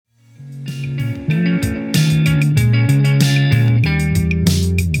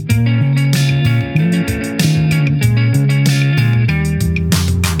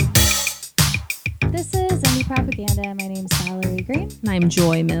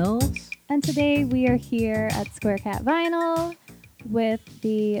Joy Mills. And today we are here at Square Cat Vinyl with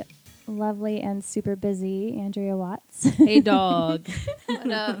the lovely and super busy Andrea Watts. Hey, dog. What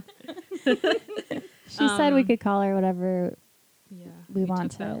up? She said we could call her whatever Yeah, we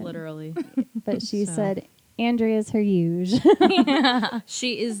want took that to. literally. But she So. said Andrea's her huge.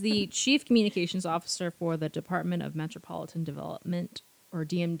 She is the Chief Communications Officer for the Department of Metropolitan Development, or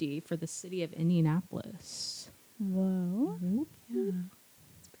DMD, for the city of Indianapolis. Whoa. Yeah,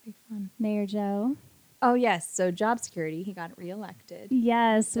 it's pretty fun. Mayor Joe. Oh yes, so job security. He got reelected.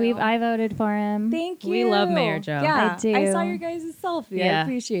 Yes, So- I voted for him. Thank you. We love Mayor Joe. Yeah, I do. I saw your guys' selfie. Yeah. I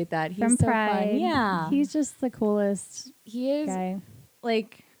appreciate that. He's From so Pride. fun. Yeah, He's just the coolest he is guy.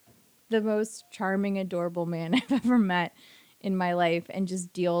 like the most charming, adorable man I've ever met in my life, and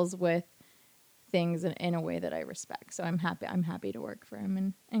just deals with things in a way that I respect. So I'm happy to work for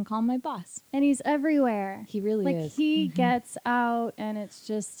him and call him my boss. And he's everywhere. He really Like is. he gets out and it's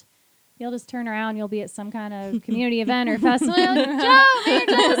just you'll just turn around, you'll be at some kind of community event or festival. You're like, Joe, Mayor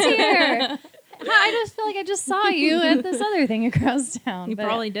Joe's here. I just feel like I just saw you at this other thing across town. You But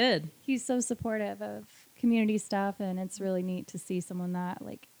probably did. he's so supportive of community stuff, and it's really neat to see someone that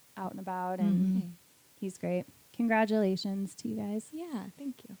like out and about, and he's great. Congratulations to you guys. Yeah,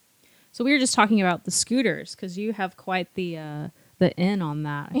 thank you. So we were just talking about the scooters because you have quite the in on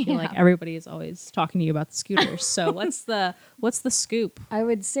that. I feel like Yeah. everybody is always talking to you about the scooters. So what's the scoop? I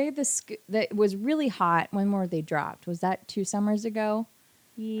would say that was really hot. When were they dropped? Was that 2 summers ago?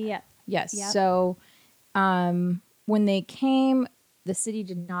 Yeah. Yes. Yep. So when they came, the city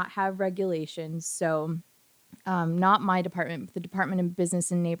did not have regulations. So not my department, but the Department of Business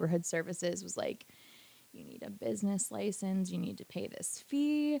and Neighborhood Services was like, you need a business license, you need to pay this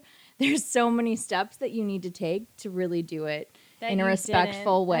fee. There's so many steps that you need to take to really do it That in a you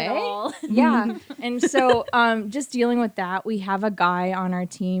respectful didn't at way. all. Yeah. And so just dealing with that, we have a guy on our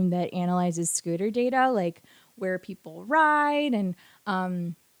team that analyzes scooter data, like where people ride, and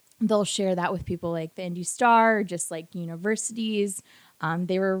they'll share that with people like the Indy Star or just like universities.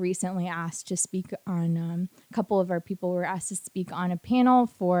 They were recently asked to speak on, a couple of our people were asked to speak on a panel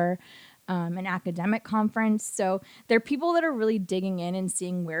for an academic conference. So there are people that are really digging in and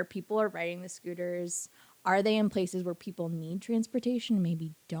seeing where people are riding the scooters. Are they in places where people need transportation,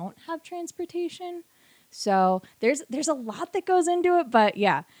 maybe don't have transportation? So there's a lot that goes into it, but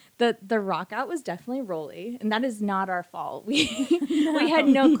yeah, the rock out was definitely rolly, and that is not our fault. We had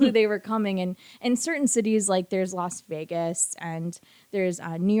no clue they were coming, and in certain cities like there's Las Vegas and there's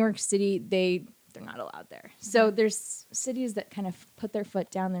New York City, they're not allowed there. So there's cities that kind of put their foot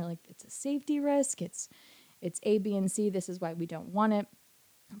down. They're like, it's a safety risk. It's A, B, and C. This is why we don't want it.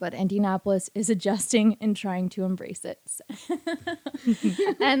 But Indianapolis is adjusting and trying to embrace it. So.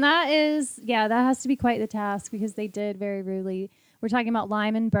 And that has to be quite the task because they did very rudely. We're talking about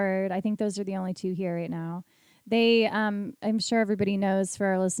Lime and Bird. I think those are the only two here right now. They, I'm sure everybody knows, for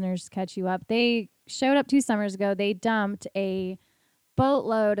our listeners to catch you up, they showed up 2 summers ago. They dumped a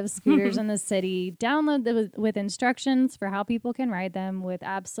boatload of scooters in the city, download them with instructions for how people can ride them with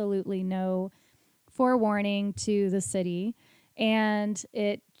absolutely no forewarning to the city. And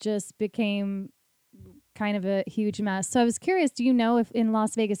it just became kind of a huge mess. So I was curious, do you know if in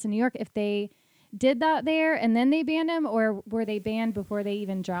Las Vegas and New York, if they did that there and then they banned them, or were they banned before they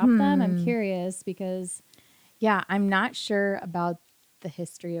even dropped them? I'm curious because... Yeah, I'm not sure about the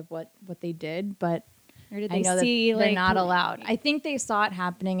history of what they did, but Or did I they know see that they're like not allowed. I think they saw it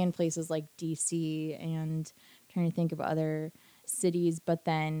happening in places like DC, and I'm trying to think of other cities, but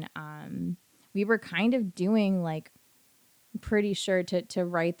then we were kind of doing like, I'm pretty sure to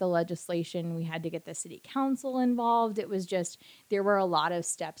write the legislation, we had to get the city council involved. It was just, there were a lot of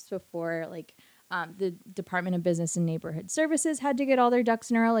steps before like the Department of Business and Neighborhood Services had to get all their ducks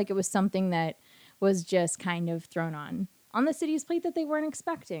in a row. Like it was something that was just kind of thrown on the city's plate that they weren't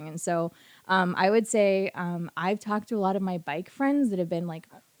expecting. And so I would say I've talked to a lot of my bike friends that have been like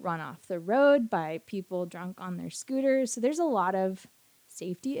run off the road by people drunk on their scooters. So there's a lot of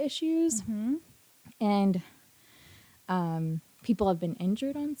safety issues. And people have been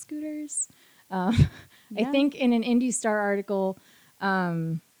injured on scooters. I think in an Indy Star article,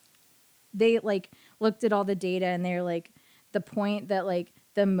 they like looked at all the data, and they're like, the point that like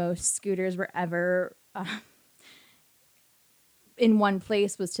the most scooters were ever in one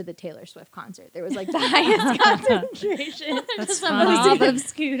place was to the Taylor Swift concert. There was like the highest concentration. That's a funny. mob of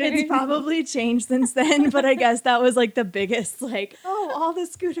scooters. It's probably changed since then, but I guess that was like the biggest, like, oh, all the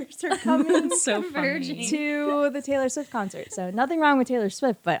scooters are coming So Converging. funny. to the Taylor Swift concert. So nothing wrong with Taylor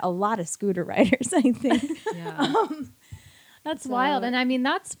Swift, but a lot of scooter riders, I think. Yeah. That's So- wild. And I mean,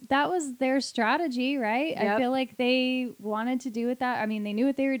 that was their strategy, right? I Yep. feel like they wanted to do it that. I mean, they knew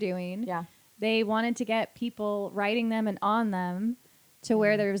what they were doing. Yeah. They wanted to get people riding them and on them to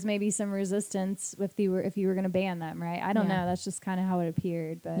where there was maybe some resistance if you were going to ban them, right? I don't Yeah. know. That's just kind of how it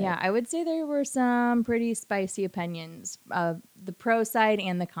appeared. But Yeah, I would say there were some pretty spicy opinions, the pro side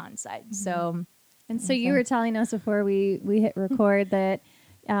and the con side. So, And so you were telling us before we hit record that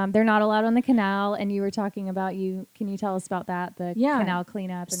they're not allowed on the canal, and you were talking about Can you tell us about that? The Yeah. canal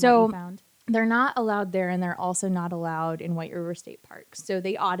cleanup and So- what you found. they're not allowed there, and they're also not allowed in White River State Park. So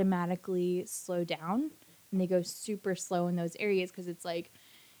they automatically slow down, and they go super slow in those areas because it's like,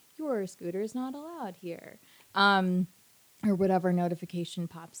 your scooter is not allowed here. Or whatever notification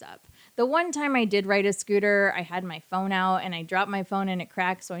pops up. The one time I did ride a scooter, I had my phone out and I dropped my phone and it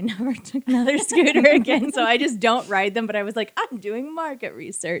cracked, so I never took another scooter again. So I just don't ride them, but I was like, I'm doing market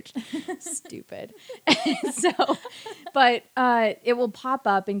research. Stupid. But it will pop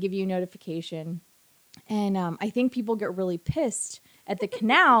up and give you a notification. And I think people get really pissed at the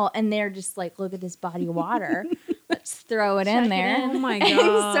canal and they're just like, look at this body of water. Let's throw it in there. Oh my And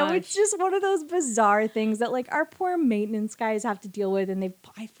god. so it's just one of those bizarre things that like our poor maintenance guys have to deal with. And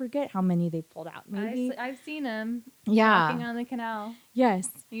I forget how many they pulled out. Maybe. I've seen them Yeah. walking on the canal. Yes.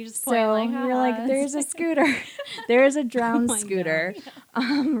 You just So point like, you're like, "Ah." there's a scooter. There's a drowned Oh my scooter.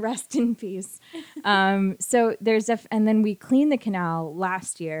 Rest in peace. So and then we cleaned the canal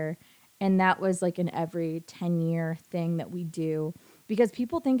last year. And that was like an every 10-year thing that we do because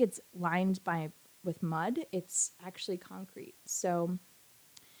people think it's lined with mud. It's actually concrete. So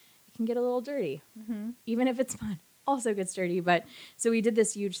it can get a little dirty, even if it's mud. Also gets dirty. But so we did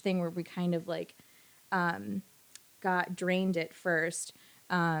this huge thing where we kind of like drained it first.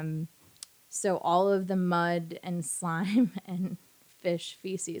 So all of the mud and slime and fish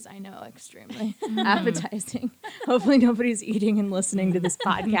feces, I know, extremely appetizing. Hopefully nobody's eating and listening to this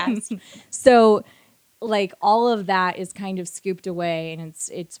podcast. So like all of that is kind of scooped away and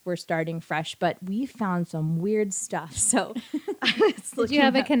we're starting fresh, but we found some weird stuff. So Did you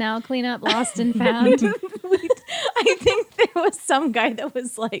have a canal cleanup lost and found? I think there was some guy that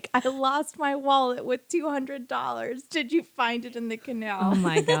was like, I lost my wallet with $200. Did you find it in the canal? Oh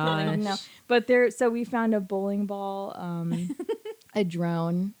my gosh. No. But so we found a bowling ball, a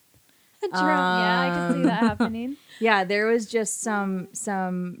drone. Yeah, I can see that happening. Yeah, there was just some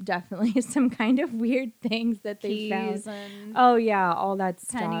definitely some kind of weird things that they Keys found. and Oh yeah, all that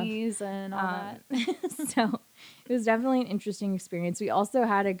stuff. pennies and all that. So it was definitely an interesting experience. We also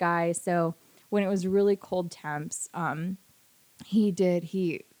had a guy, so when it was really cold temps,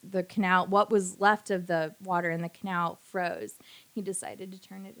 the canal, what was left of the water in the canal froze. He decided to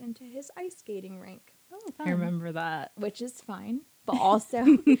turn it into his ice skating rink, Oh, I remember that. which is fine, but also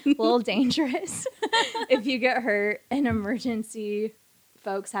a little dangerous. If you get hurt, an emergency,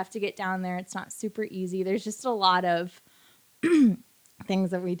 folks have to get down there. It's not super easy. There's just a lot of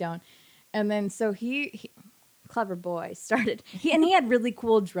things that we don't. And then so he clever boy started he had really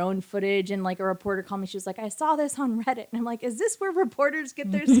cool drone footage, and like a reporter called me, she was like, I saw this on Reddit, and I'm like, is this where reporters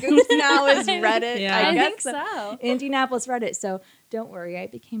get their scoops now, is Reddit? Yeah. I guess think so. Indianapolis Reddit. So don't worry, I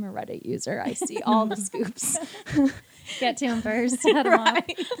became a Reddit user. I see all the scoops. Get to him first. Head him off.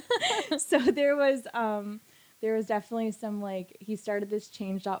 So there was definitely some, like, he started this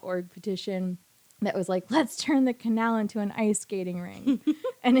change.org petition that was like, let's turn the canal into an ice skating rink.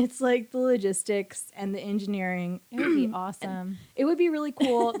 And it's like the logistics and the engineering. It would be awesome. It would be really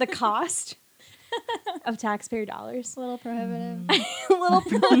cool. The cost of taxpayer dollars. A little prohibitive. A little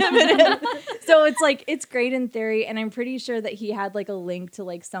prohibitive. So it's like, it's great in theory. And I'm pretty sure that he had like a link to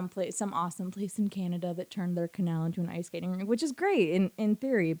like some awesome place in Canada that turned their canal into an ice skating rink, which is great in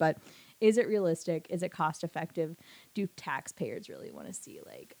theory. But is it realistic? Is it cost effective? Do taxpayers really want to see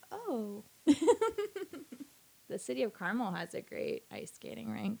like, oh, the city of Carmel has a great ice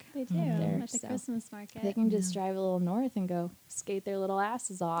skating rink. They do there, at the so Christmas market. They can just drive a little north and go skate their little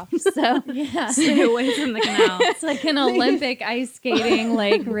asses off. So yeah. Stay away from the canal. It's like an Olympic ice skating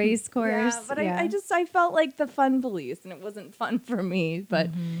like race course. yeah, but I felt like the fun police, and it wasn't fun for me. But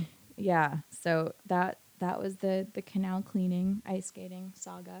yeah, so that was the canal cleaning, ice skating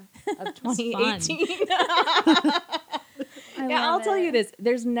saga of 2018. I'll tell you this: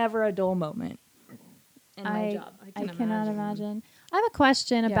 there's never a dull moment in my job. I cannot imagine. I have a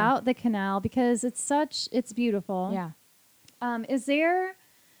question about the canal because it's beautiful. Yeah. Is there,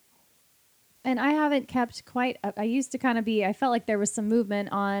 and I haven't kept quite up. I used to kind of I felt like there was some movement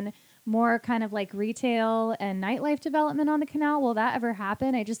on more kind of like retail and nightlife development on the canal. Will that ever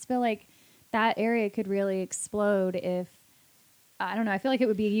happen? I just feel like that area could really explode if I don't know. I feel like it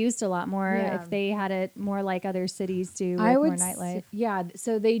would be used a lot more Yeah. if they had it more like other cities do with I more would nightlife. yeah,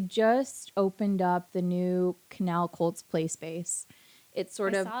 so they just opened up the new Canal Colts play space. It's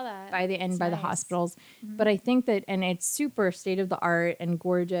sort I of saw that. by the end It's by the nice. hospitals. But I think that, and it's super state of the art and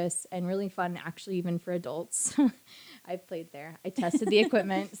gorgeous and really fun, actually, even for adults. I've played there. I tested the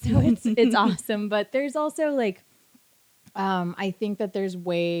equipment, so it's awesome. But there's also like, I think that there's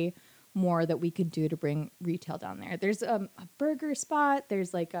way more that we could do to bring retail down there. There's a burger spot.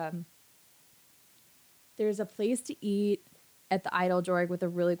 There's a place to eat at the Idle Jorg with a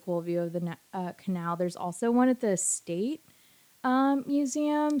really cool view of the canal. There's also one at the state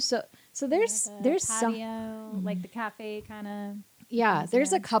museum. So there's The there's some patio, like the cafe kind of. yeah, there's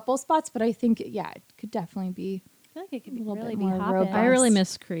a museum. couple spots, but I think it could definitely be. I feel like it could A be little really bit be more hopping. robust. I really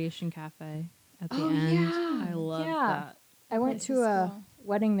miss Creation Cafe at the Oh, end. yeah. I love Yeah. that. I went place to is a cool.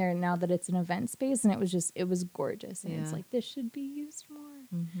 wedding there now that it's an event space, and it was gorgeous, and it's Yeah. like this should be used more.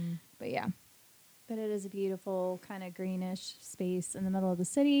 Mm-hmm. But yeah, But it is a beautiful kind of greenish space in the middle of the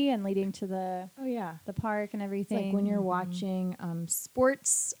city and leading to oh yeah. the park and It's everything. like when you're watching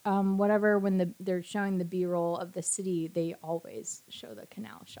sports, whatever, when they're showing the B-roll of the city, they always show the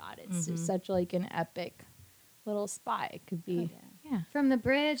canal shot. It's just such like an epic little spot. It could be, yeah. From the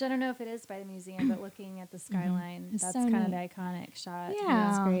bridge, I don't know if it is by the museum, but looking at the skyline, It's that's so kind of neat. the iconic shot. Yeah.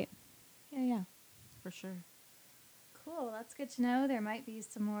 That's great. Yeah. For sure. Cool. That's good to know. There might be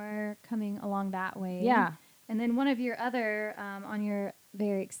some more coming along that way. Yeah. And then one of your other, on your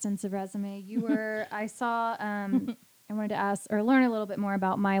very extensive resume, you were, I saw, I wanted to ask or learn a little bit more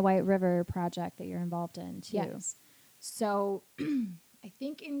about My White River project that you're involved in too. Yes. So I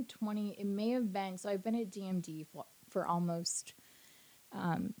think it may have been, so I've been at DMD for almost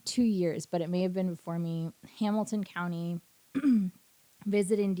 2 years, but it may have been before me. Hamilton County,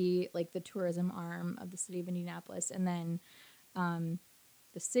 Visit Indy, like the tourism arm of the city of Indianapolis, and then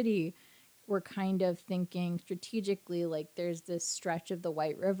the city were kind of thinking strategically, like there's this stretch of the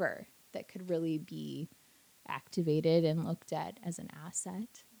White River that could really be activated and looked at as an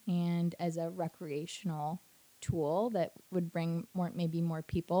asset and as a recreational tool that would bring maybe more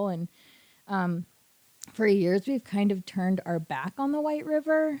people. And for years, we've kind of turned our back on the White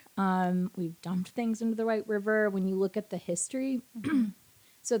River. We've dumped things into the White River. When you look at the history,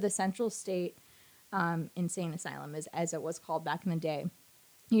 so the Central State Insane Asylum, is as it was called back in the day,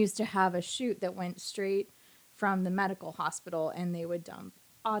 used to have a chute that went straight from the medical hospital, and they would dump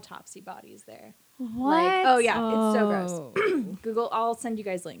autopsy bodies there. What? Like, oh yeah, it's so gross. Oh. Google, I'll send you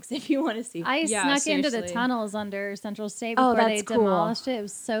guys links if you want to see. I Yeah, snuck into the seriously. tunnels under Central State Oh, before they that's cool. demolished it. It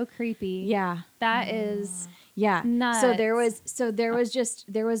was so creepy. Yeah. That is Yeah. nuts. So there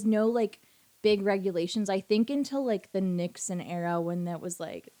was no like big regulations, I think, until like the Nixon era, when that was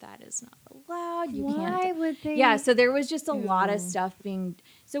like, that is not allowed. You can't. Why would they? Yeah, so there was just a lot of Ew. stuff being,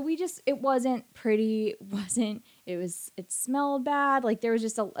 so it wasn't pretty, it smelled bad. Like there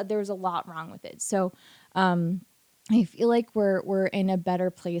was a lot wrong with it. So I feel like we're in a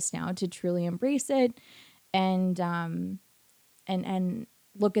better place now to truly embrace it and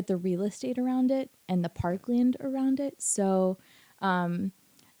look at the real estate around it and the parkland around it. So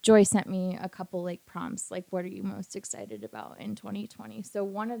Joy sent me a couple like prompts, like what are you most excited about in 2020? So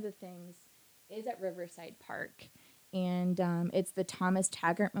one of the things is at Riverside Park, and it's the Thomas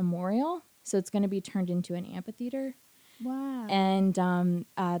Taggart Memorial. So it's going to be turned into an amphitheater. Wow. And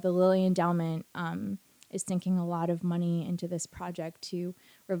the Lilly Endowment is sinking a lot of money into this project to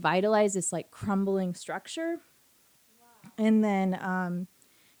revitalize this like crumbling structure. Wow. And then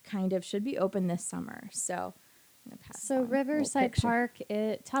kind of should be open this summer. So I'm gonna pass So on a little Riverside picture. Park,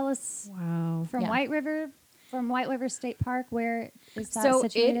 tell us Wow. from Yeah. White River State Park, where is that So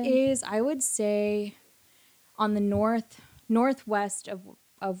situated? it is, I would say, on the northwest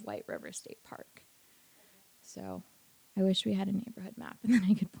of White River State Park. So I wish we had a neighborhood map and then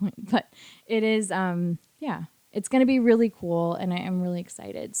I could point, but it is, it's going to be really cool, and I am really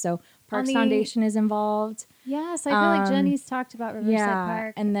excited. So Parks the- Foundation is involved. Yes, I feel like Jenny's talked about Riverside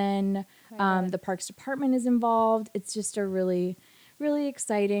Park. and then quite a bit. the Parks Department is involved. It's just a really, really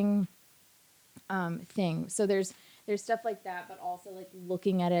exciting thing. So there's stuff like that, but also like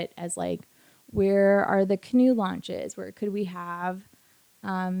looking at it as like, where are the canoe launches? Where could we have,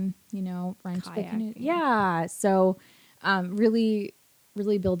 rent the canoe? Kayaking. Yeah. So really,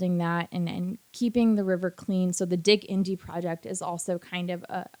 really building that and keeping the river clean. So the Dig Indy project is also kind of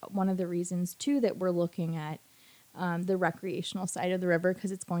one of the reasons too that we're looking at the recreational side of the river,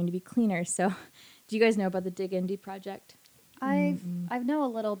 because it's going to be cleaner. So do you guys know about the Dig Indy project? I know a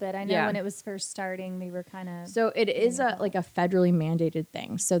little bit. I know Yeah. when it was first starting, they were kind of. So it is at that. like a federally mandated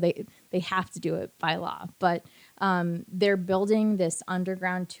thing. So they have to do it by law. But they're building this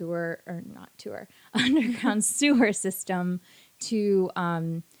underground underground sewer system to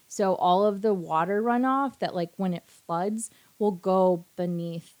so all of the water runoff that like when it floods will go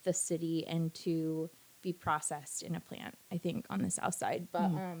beneath the city and to be processed in a plant, I think, on the south side. But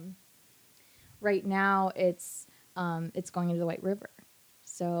right now it's going into the White River.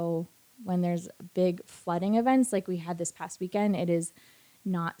 So when there's big flooding events like we had this past weekend, it is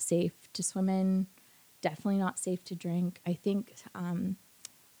not safe to swim in, definitely not safe to drink. I think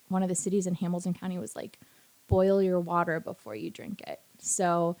one of the cities in Hamilton County was like, boil your water before you drink it.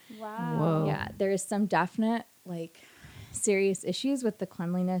 So Wow. Whoa. yeah, there is some definite like serious issues with the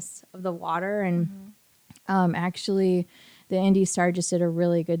cleanliness of the water. And actually the Indy Star just did a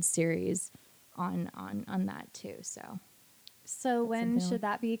really good series on that too. So when something should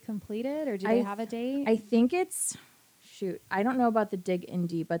that be completed, or do they have a date? I think it's I don't know about the Dig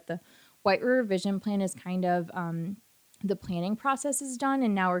Indy, but the White River Vision Plan is kind of the planning process is done,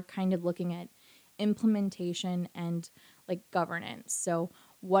 and now we're kind of looking at implementation and like governance. So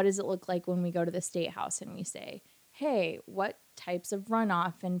what does it look like when we go to the state house and we say, hey, what types of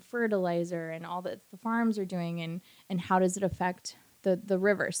runoff and fertilizer and all that the farms are doing, and how does it affect the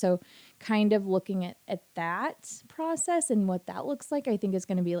river? So kind of looking at that process and what that looks like, I think is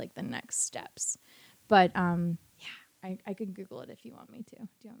going to be like the next steps. But yeah, I could Google it if you want me to. Do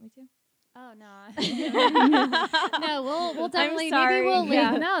you want me to? Oh no, no, we'll definitely sorry. maybe we'll link.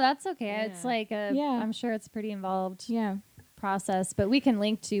 Yeah. No, that's okay. Yeah. It's like I'm sure it's pretty involved Yeah. process, but we can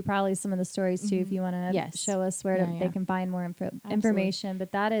link to probably some of the stories too if you want to Yes. show us where Yeah, they yeah. can find more information.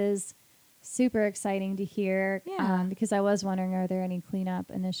 But that is super exciting to hear because I was wondering, are there any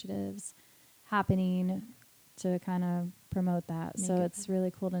cleanup initiatives happening to kind of promote that? Make So it it's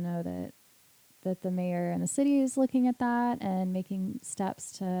really cool to know that the mayor and the city is looking at that and making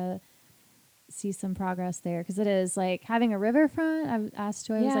steps to see some progress there, because it is like having a riverfront. I asked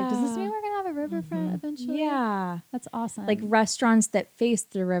Joy, I was like, does this mean we're gonna have a riverfront eventually? Yeah. That's awesome. Like restaurants that face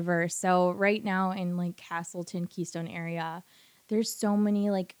the river. So right now in like Castleton, Keystone area, there's so many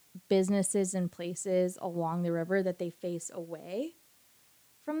like businesses and places along the river that they face away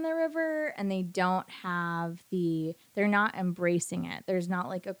from the river, and they don't have they're not embracing it. There's not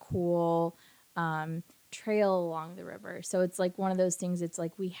like a cool trail along the river. So it's like one of those things, it's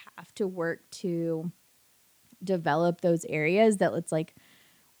like we have to work to develop those areas that it's like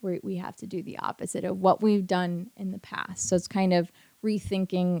we have to do the opposite of what we've done in the past. So it's kind of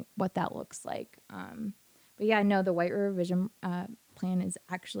rethinking what that looks like. But yeah, no, the White River Vision Plan is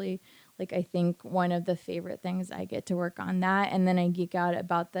actually like, I think one of the favorite things I get to work on that. And then I geek out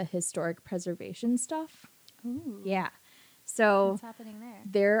about the historic preservation stuff. Ooh, Yeah. So what's happening there?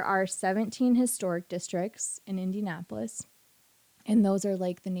 there are 17 historic districts in Indianapolis. And those are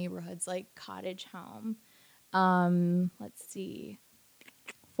like the neighborhoods like Cottage Home. Let's see.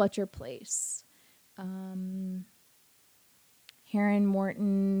 Fletcher Place, Heron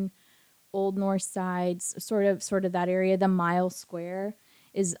Morton, Old North Side, sort of that area. The Mile Square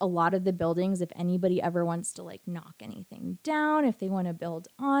is a lot of the buildings. If anybody ever wants to like knock anything down, if they want to build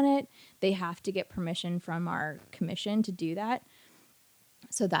on it, they have to get permission from our commission to do that.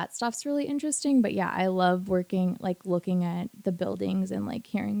 So that stuff's really interesting. But yeah, I love working, like looking at the buildings and like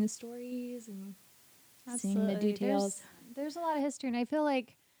hearing the stories and seeing the details. There's a lot of history, and I feel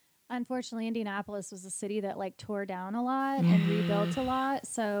like, unfortunately, Indianapolis was a city that like tore down a lot and rebuilt a lot.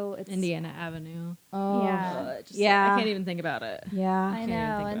 So it's Indiana Avenue. Oh, Yeah. yeah. I can't even think about it. Yeah. I can't even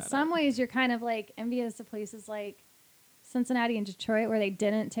know. think In about some it. ways, you're kind of like envious of places like Cincinnati and Detroit where they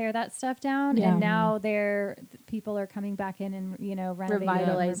didn't tear that stuff down, Yeah. and now people are coming back in and renovating,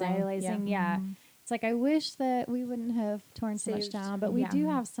 Revitalizing. revitalizing. Yeah. It's like I wish that we wouldn't have torn so much Saved. down, but we Yeah. do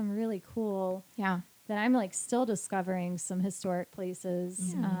have some really cool. Yeah. That I'm like still discovering some historic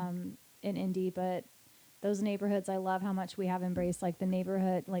places in Indy, but those neighborhoods, I love how much we have embraced like the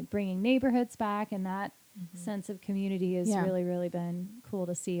neighborhood, like bringing neighborhoods back, and that sense of community has Yeah. really, really been cool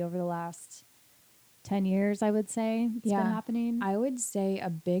to see over the last 10 years, I would say. It's been happening. I would say a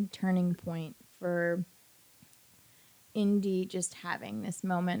big turning point for Indy just having this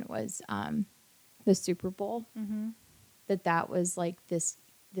moment was the Super Bowl. Mm-hmm. That was like this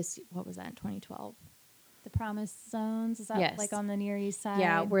what was that in 2012? The Promised Zones, is that Yes. like on the Near East Side?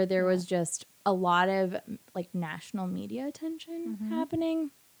 Yeah, where there was just a lot of like national media attention happening.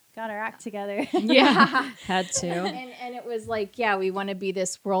 Got our act together. Yeah, had to. And it was like, yeah, we want to be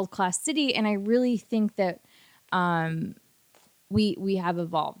this world-class city, and I really think that we have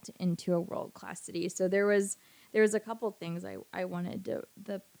evolved into a world-class city. So there was there was a couple things I wanted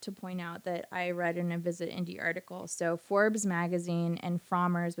to point out that I read in a Visit Indie article. So Forbes magazine and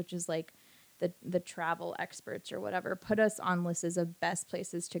Frommers, which is like the travel experts or whatever, put us on lists of best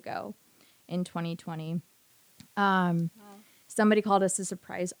places to go in 2020. Somebody called us a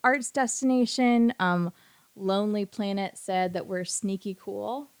surprise arts destination. Lonely Planet said that we're sneaky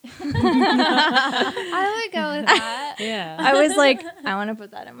cool. I would go with that. Yeah. I was like, I want to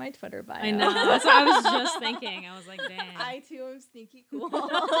put that in my Twitter bio. I know. That's what I was just thinking. I was like, dang. I too am sneaky cool.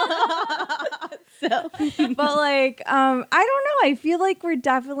 But like, I don't know. I feel like we're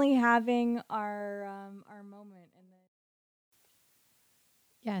definitely having our moment.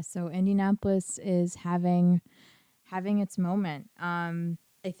 Yeah. So Indianapolis is having its moment.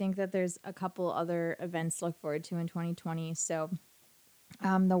 I think that there's a couple other events to look forward to in 2020. So,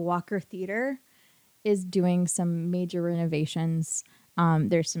 the Walker Theater is doing some major renovations.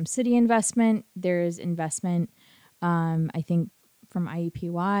 There's some city investment. There's investment, I think, from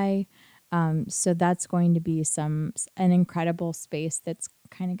IUPUI. So that's going to be an incredible space that's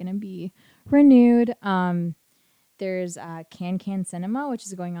kind of going to be renewed. There's Can Cinema, which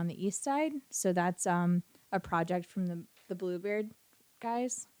is going on the east side. So that's a project from the Bluebeard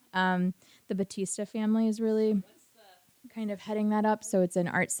guys. The Batista family is really kind of heading that up. So it's an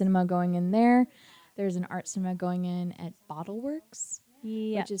art cinema going in there. There's an art cinema going in at Bottleworks,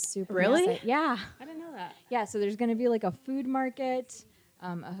 Yeah. which is super Really? exciting. Yeah. I didn't know that. Yeah. So there's going to be like a food market,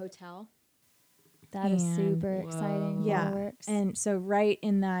 a hotel. That is And- super exciting. Yeah. Waterworks. And so right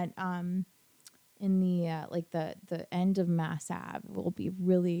in that, in the like the end of Mass Ave will be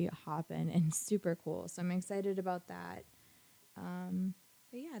really hopping and super cool. So I'm excited about that.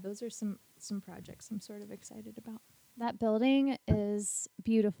 But yeah, those are some projects I'm sort of excited about. That building is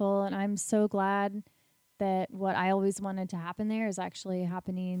beautiful, and I'm so glad that what I always wanted to happen there is actually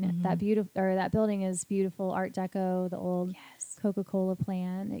happening. That building is beautiful Art Deco, the old Coca-Cola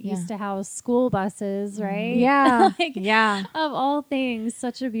plant. It used to house school buses, right? Yeah. Like, Yeah. of all things,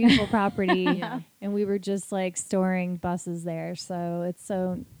 such a beautiful property. Yeah. And we were just like storing buses there. So it's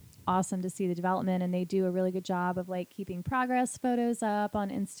so awesome to see the development, and they do a really good job of like keeping progress photos up on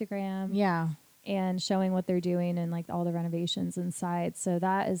Instagram. Yeah. And showing what they're doing and like all the renovations inside. So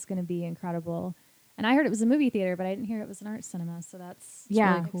that is going to be incredible. And I heard it was a movie theater, but I didn't hear it was an art cinema. So that's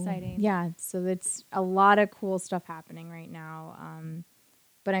really exciting. Yeah. So it's a lot of cool stuff happening right now.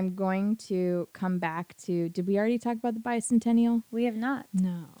 But I'm going to come back to, did we already talk about the bicentennial? We have not.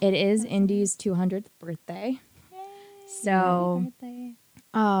 No. It is Indy's 200th birthday. So, Birthday.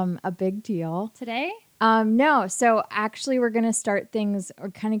 a big deal. Today? No. So actually we're going to start things or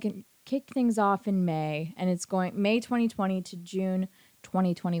kind of kick things off in May, and it's going May 2020 to June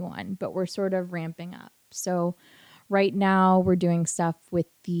 2021, but we're sort of ramping up. So right now we're doing stuff with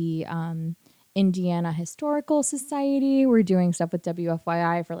the Indiana Historical Society. We're doing stuff with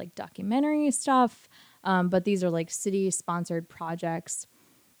WFYI for like documentary stuff. But these are like city sponsored projects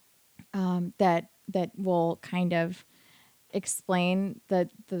that will kind of explain the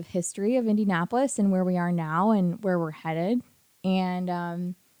history of Indianapolis and where we are now and where we're headed.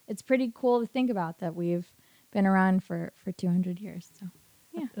 And it's pretty cool to think about that we've been around for 200 years. So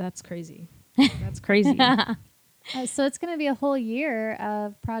yeah, That's crazy. That's crazy. So it's going to be a whole year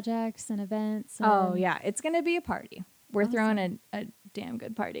of projects and events. oh and- yeah, it's gonna be a party. We're throwing a damn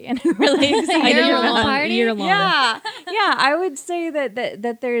good party, and I'm really excited. Year-long about it. party? Year long. Yeah, yeah. I would say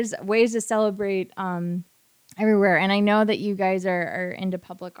that there's ways to celebrate everywhere, and I know that you guys are into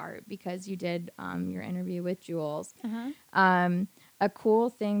public art because you did your interview with Jules. Uh-huh. A cool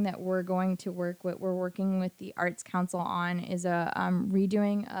thing that we're going to we're working with the Arts Council on is a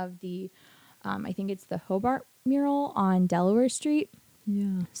redoing of the, I think it's the Hobart mural on Delaware Street.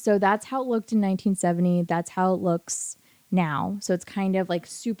 Yeah. So that's how it looked in 1970. That's how it looks now. So it's kind of like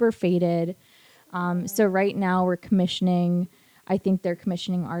super faded. So right now we're commissioning, I think they're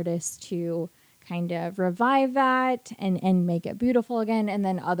commissioning artists to kind of revive that and make it beautiful again, and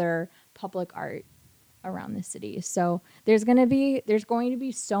then other public art around the city. So there's going to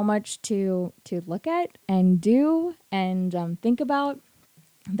be so much to look at and do and think about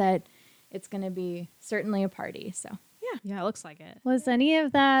that it's going to be certainly a party. So Yeah, it looks like it. Was any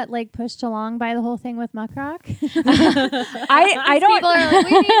of that like pushed along by the whole thing with Muck Rock? I don't. People are like,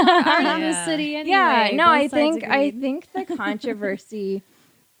 we need more art in the Yeah. city anyway. Yeah, no, Both I sides think agreed. the controversy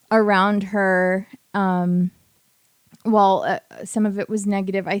around her, some of it was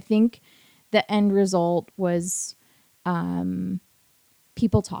negative. I think the end result was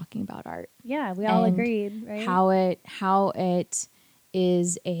people talking about art, Yeah, we all and agreed, right? how it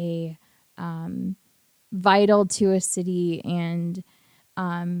is a vital to a city, and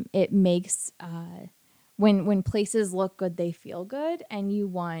it makes when places look good, they feel good, and you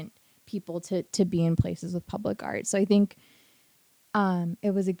want people to be in places with public art. So I think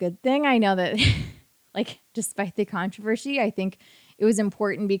it was a good thing. I know that like despite the controversy, I think it was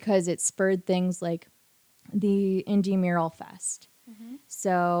important because it spurred things like the Indie Mural Fest.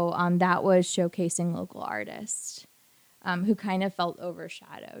 So that was showcasing local artists who kind of felt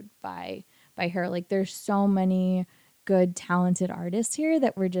overshadowed by her. Like there's so many good, talented artists here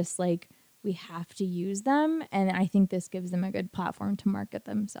that we're just like, we have to use them. And I think this gives them a good platform to market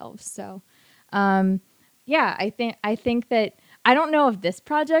themselves. So yeah, I think that I don't know if this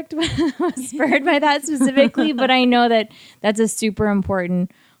project was spurred by that specifically, but I know that that's a super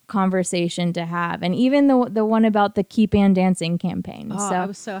important conversation to have. And even the one about the Keep Ann Dancing campaign. Oh, so I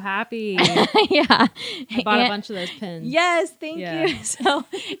was so happy. yeah. I bought a bunch of those pins. Yes, thank you. So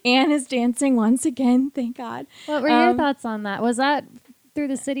Anne is dancing once again, thank God. What were your thoughts on that? Was that through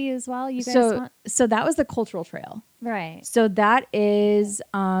the city as well? You guys So that was the cultural trail. right. So that is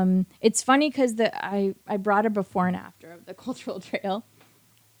it's funny because I brought a before and after of the cultural trail.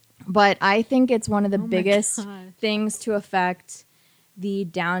 But I think it's one of the biggest things to affect the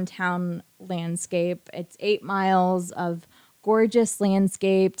downtown landscape. It's 8 miles of gorgeous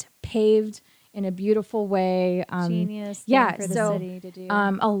landscaped, paved in a beautiful way. Genius thing for the city to do.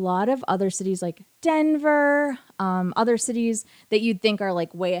 A lot of other cities like Denver, other cities that you'd think are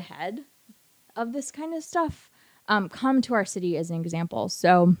like way ahead of this kind of stuff, come to our city as an example.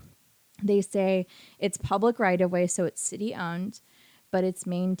 So they say it's public right of way, so it's city owned, but it's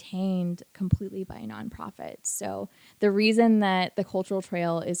maintained completely by nonprofits. So the reason that the cultural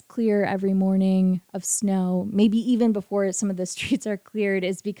trail is clear every morning of snow, maybe even before some of the streets are cleared,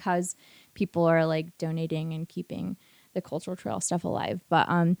 is because people are like donating and keeping the cultural trail stuff alive. But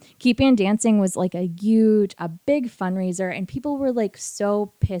Keep Ann Dancing was like a big fundraiser, and people were like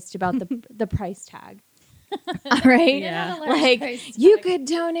so pissed about the price tag. Right? Yeah. Like you could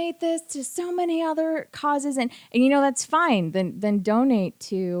donate this to so many other causes, and you know that's fine. Then donate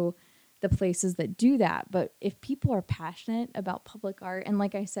to the places that do that. But if people are passionate about public art, and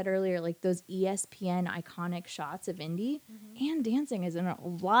like I said earlier, like those ESPN iconic shots of indie, and dancing is in a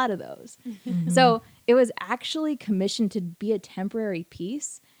lot of those. So it was actually commissioned to be a temporary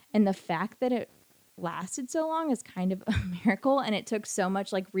piece, and the fact that it lasted so long is kind of a miracle, and it took so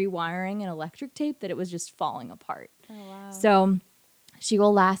much like rewiring and electric tape that it was just falling apart. Oh wow. So she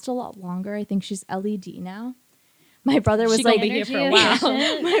will last a lot longer. I think she's LED now. My brother was She like, gonna be here for a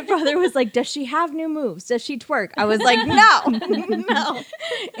while. my brother was like, does she have new moves? Does she twerk? I was like, no, no.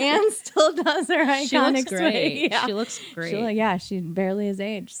 Anne still does her iconic She looks sway. great. Yeah. She looks great. She barely has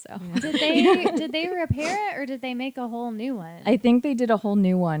aged. So Did they repair it or did they make a whole new one? I think they did a whole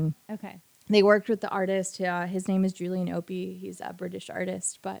new one. Okay. They worked with the artist. His name is Julian Opie. He's a British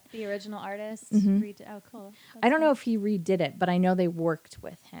artist, but The original artist. Oh, cool. I don't know if he redid it, but I know they worked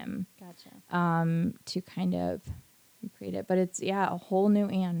with him Gotcha. to kind of recreate it. But it's a whole new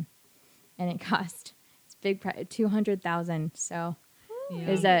Anne, and it cost it's big price, $200,000. So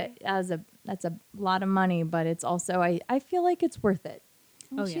that's a lot of money, but it's also I feel like it's worth it.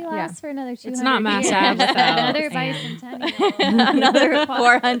 Well, Oh, she yeah. lasts for another 200 It's not Mass years. Ave without Another Anne. bicentennial. Another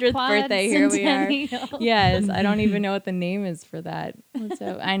 400th birthday. Here we are. Quadcentennial. Yes, I don't even know what the name is for that.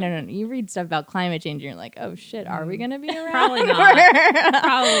 So I don't know. You read stuff about climate change, and you're like, oh shit, are we gonna be around? Probably not.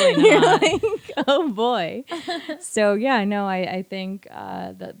 Probably You're not. like, oh boy. So yeah, no, I think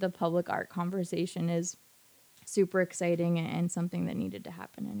the public art conversation is super exciting and something that needed to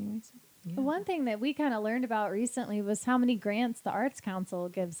happen anyways. The one thing that we kind of learned about recently was how many grants the Arts Council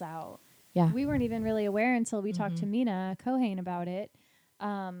gives out. Yeah. We weren't even really aware until we talked to Mina Cohane about it,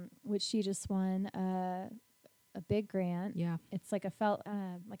 which she just won a big grant. Yeah. It's like a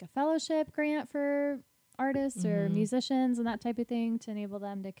fellowship grant for artists or musicians and that type of thing to enable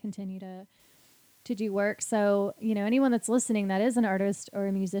them to continue to do work. So, you know, anyone that's listening that is an artist or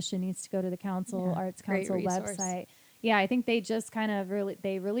a musician needs to go to the Arts great Council resource. website. Yeah, I think they just kind of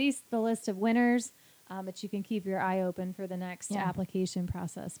they released the list of winners, but you can keep your eye open for the next application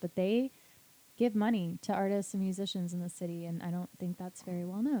process. But they give money to artists and musicians in the city, and I don't think that's very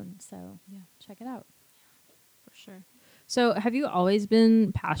well known. So check it out. For sure. So have you always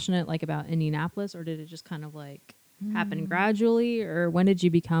been passionate like about Indianapolis, or did it just kind of like happen gradually, or when did you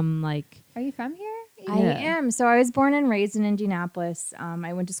become like... Are you from here? I am. So I was born and raised in Indianapolis.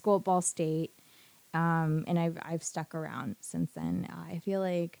 I went to school at Ball State. And I've stuck around since then. I feel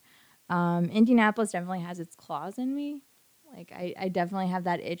like Indianapolis definitely has its claws in me. Like I definitely have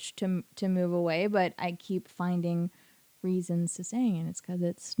that itch to move away, but I keep finding reasons to staying, and it's because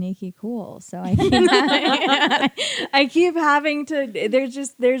it's sneaky cool. So I keep I keep having to.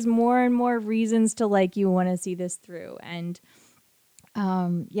 There's more and more reasons to like you want to see this through, and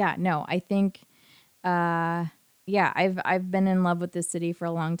I think I've been in love with this city for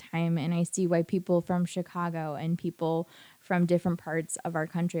a long time, and I see why people from Chicago and people from different parts of our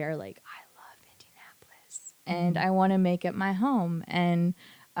country are like, I love Indianapolis, and I want to make it my home, and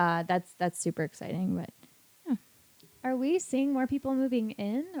that's super exciting. But Are we seeing more people moving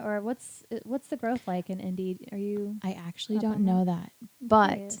in, or what's the growth like in Indy? Are you? I actually Up don't on know that,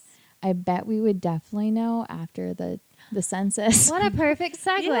 but curious. I bet we would definitely know after the census. What a perfect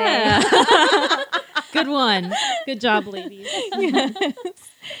segue. Yeah. Good one. Good job, ladies. It's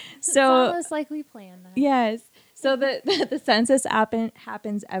So almost like we planned that. yes. So the census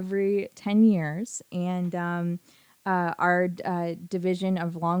happens every 10 years, and our division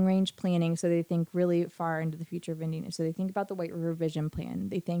of long range planning, so they think really far into the future of Indiana. So they think about the White River Vision Plan.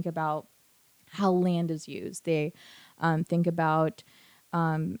 They think about how land is used. They think about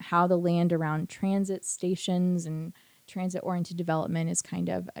how the land around transit stations and transit-oriented development is kind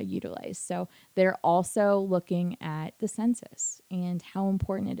of utilized. So they're also looking at the census and how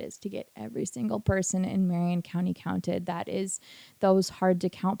important it is to get every single person in Marion County counted. That is those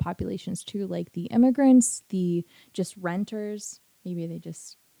hard-to-count populations too, like the immigrants, the just renters. Maybe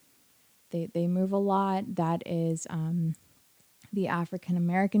they move a lot. That is the African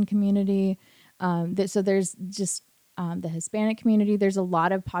American community. So there's just the Hispanic community. There's a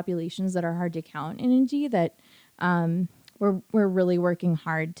lot of populations that are hard to count in NG that we're really working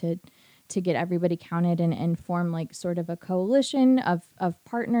hard to get everybody counted and form like sort of a coalition of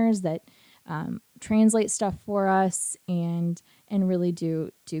partners that translate stuff for us and really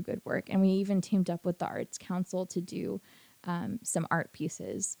do good work. And we even teamed up with the Arts Council to do some art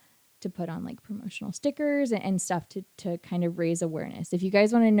pieces to put on like promotional stickers and stuff to kind of raise awareness. If you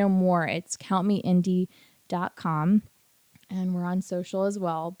guys want to know more, it's countmeindy.com, and we're on social as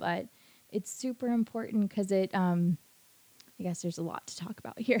well, but it's super important because I guess there's a lot to talk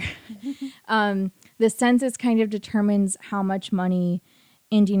about here. The census kind of determines how much money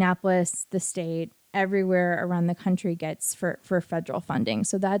Indianapolis, the state, everywhere around the country gets for federal funding.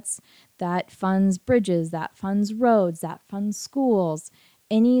 So that funds bridges, that funds roads, that funds schools,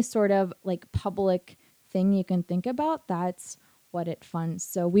 any sort of like public thing you can think about, that's what it funds.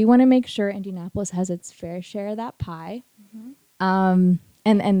 So we want to make sure Indianapolis has its fair share of that pie.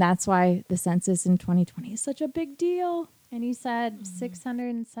 And that's why the census in 2020 is such a big deal. And you said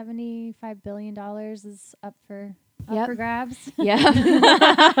 $675 billion is up for Yep. grabs. Yeah. We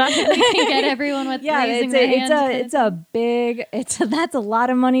can get everyone with raising their hand. That's a lot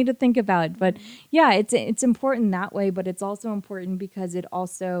of money to think about. But yeah, it's important that way, but it's also important because it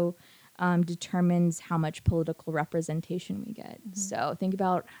also determines how much political representation we get. So think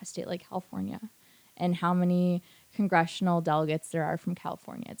about a state like California and how many congressional delegates there are from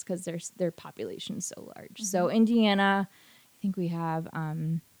California. It's because their population is so large. So Indiana, I think we have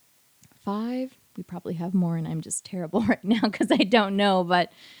 5. We probably have more, and I'm just terrible right now because I don't know.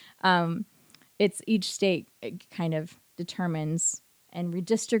 But it's each state kind of determines, and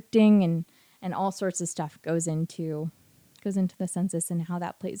redistricting and all sorts of stuff goes into the census and how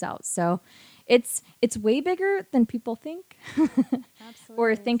that plays out. So it's way bigger than people think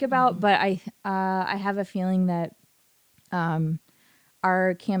or think about. But I have a feeling that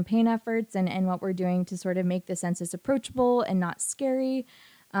our campaign efforts and what we're doing to sort of make the census approachable and not scary.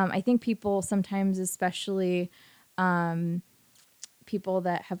 I think people sometimes, especially people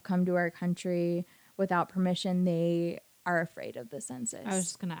that have come to our country without permission, they are afraid of the census. I was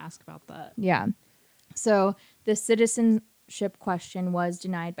just going to ask about that. Yeah. So the citizenship question was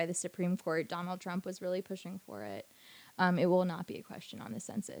denied by the Supreme Court. Donald Trump was really pushing for it. It will not be a question on the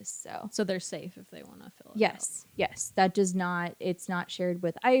census. So they're safe if they want to fill it out. Yes. That does not, it's not shared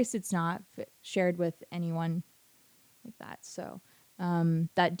with ICE. It's not shared with anyone like that. So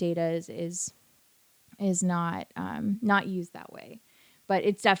that data is not used that way. But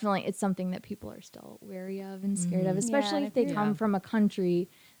it's something that people are still wary of and scared of, especially if they come from a country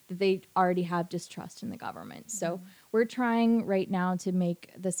that they already have distrust in the government. So we're trying right now to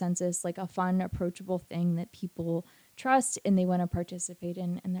make the census like a fun, approachable thing that people trust and they want to participate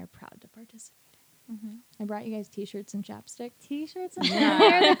in, and they're proud to participate in. I brought you guys t-shirts and chapstick. T-shirts?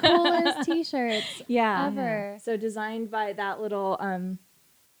 They're the coolest t-shirts ever. So designed by that little,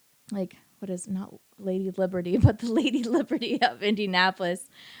 what is not Lady Liberty, but the Lady Liberty of Indianapolis.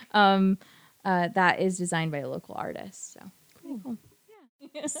 That is designed by a local artist. So cool.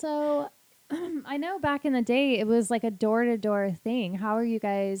 Yeah. So I know back in the day it was like a door-to-door thing. How are you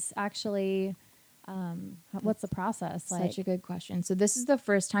guys actually What's the process like? Such a good question. So this is the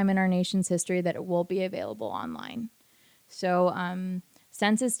first time in our nation's history that it will be available online. So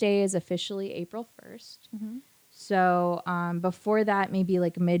Census Day is officially April 1st. Mm-hmm. So before that, maybe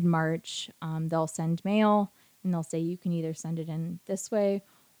like mid-March, they'll send mail and they'll say you can either send it in this way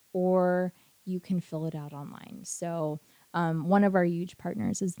or you can fill it out online. So one of our huge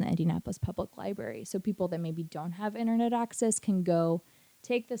partners is the Indianapolis Public Library. So people that maybe don't have internet access can go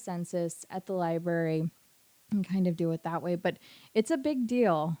take the census at the library and kind of do it that way. But it's a big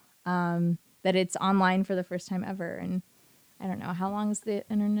deal that it's online for the first time ever. And I don't know, how long has the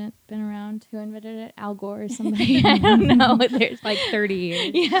internet been around? Who invented it? Al Gore or somebody? I don't know. There's Like 30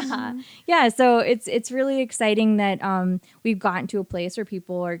 years. yeah. Yeah. So it's really exciting that we've gotten to a place where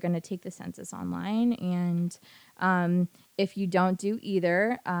people are going to take the census online. And if you don't do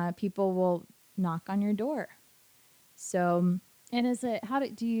either, people will knock on your door. So, And is it,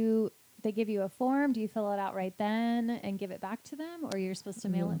 they give you a form? Do you fill it out right then and give it back to them, or you're supposed to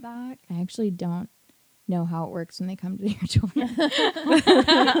mail it back? I actually don't know how it works when they come to your door.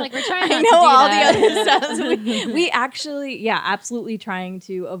 Like, we're trying not I to know do all that. the other stuff. We actually, absolutely trying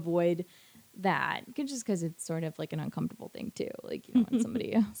to avoid that, just because it's sort of like an uncomfortable thing too. Like, you know,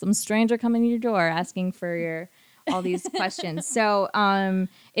 when some stranger coming to your door asking for all these questions. So,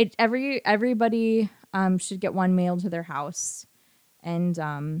 everybody should get one mailed to their house,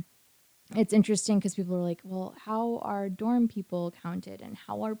 and it's interesting because people are like, well, how are dorm people counted and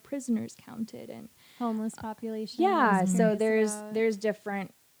how are prisoners counted? And Homeless population. yeah, is so curious about. there's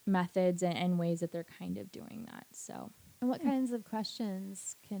different methods and ways that they're kind of doing that. So, And what kinds of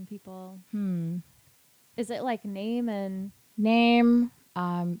questions can people? hmm. Is it like name and Name,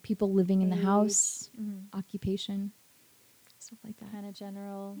 people living in the age? house, Mhm. occupation, stuff like that. Kind of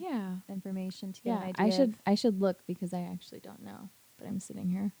general Yeah. information to get Yeah, an idea? I should look because I actually don't know, but I'm sitting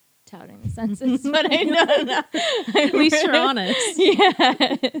here touting the census, but I don't know. At least you're honest.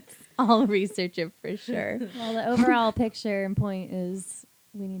 Yes, I'll research it for sure. Well, the overall picture and point is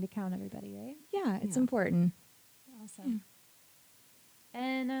we need to count everybody, right? Yeah, it's Yeah. important. Awesome.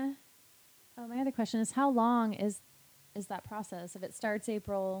 And my other question is, how long is that process? If it starts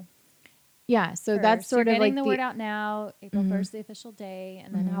April Yeah, so 1st, that's sort you're of getting like the word out now. April Mhm. 1st, the official day,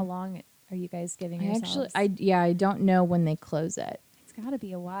 and then how long are you guys giving I yourselves? actually, I don't know when they close it. It's got to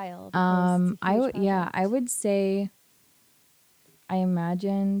be a while. Because it's a I huge would, I project. would say, I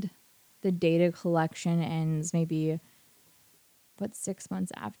imagined the data collection ends maybe, 6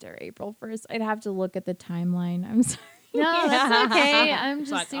 months after April 1st? I'd have to look at the timeline. I'm sorry. No, that's okay. I'm It's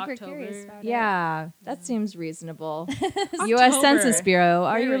just like super October. curious about it. Yeah, that seems reasonable. U.S. October. Census Bureau,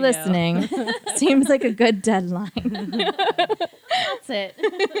 are There you we go. listening? Seems like a good deadline. That's it.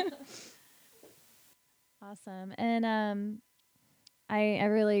 Awesome. And I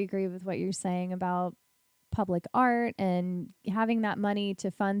really agree with what you're saying about public art and having that money to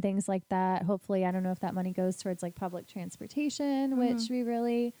fund things like that. Hopefully, I don't know if that money goes towards like public transportation, which we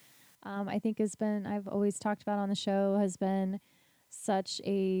really, I think I've always talked about on the show, has been such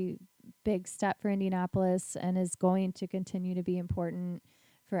a big step for Indianapolis and is going to continue to be important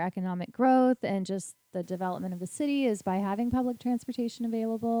for economic growth and just the development of the city is by having public transportation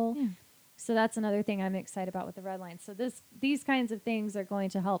available. Yeah. So that's another thing I'm excited about with the Red Line. So these kinds of things are going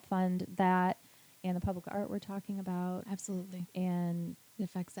to help fund that and the public art we're talking about. Absolutely. And It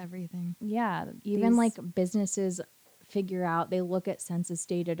affects everything. yeah, Even like businesses they look at census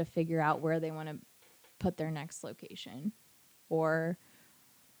data to figure out where they want to put their next location, or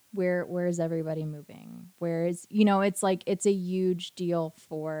where is everybody moving? Where is, it's like, it's a huge deal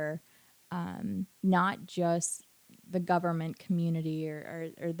for not just the government community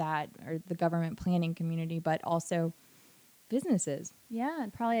or the government planning community, but also businesses. yeah,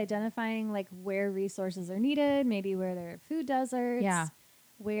 and probably identifying like where resources are needed, maybe where there are food deserts, Yeah.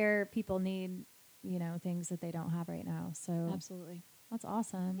 where people need, things that they don't have right now. So Absolutely. that's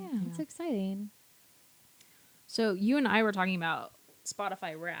awesome. Yeah. It's exciting. So you and I were talking about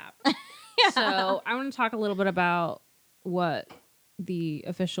Spotify Rap. So I want to talk a little bit about what the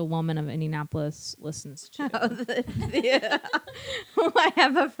official woman of Indianapolis listens to. I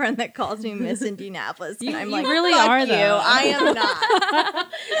have a friend that calls me Miss Indianapolis, and I'm you like, really "Fuck are, you. though." I am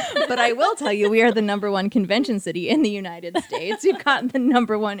not." But I will tell you, we are the #1 convention city in the United States. We've gotten the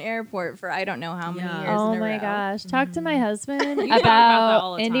 #1 airport for I don't know how many Yeah. years. Oh in a my row. gosh. Talk to my husband talk about that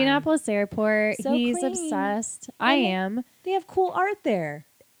all about the time. Indianapolis Airport. So He's clean. obsessed. I am. They have cool art there.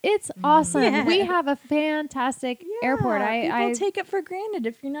 It's awesome. Yeah. We have a fantastic airport. People I take it for granted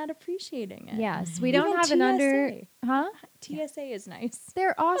if you're not appreciating it. yes, we Even don't have an TSA. huh? TSA is nice.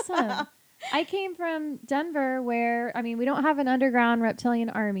 They're awesome. I came from Denver where, I mean, we don't have an underground reptilian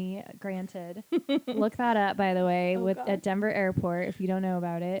army, granted. Look that up, by the way, at Denver Airport if you don't know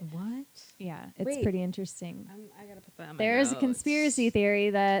about it. What? Yeah, it's Wait. pretty interesting. I gotta put that on my There is a notes. conspiracy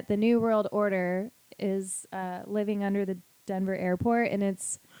theory that the New World Order is living under the Denver Airport, and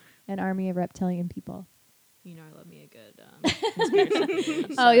it's an army of reptilian people. You know, I love me a good conspiracy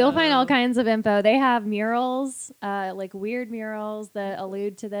theory, Oh, you'll find all so- kinds of info. They have murals, like weird murals that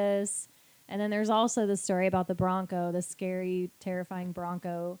allude to this. And then there's also the story about the Bronco, the scary, terrifying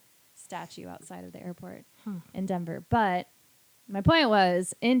Bronco statue outside of the airport in Denver. But my point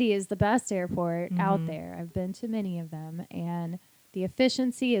was, Indy is the best airport out there. I've been to many of them, and the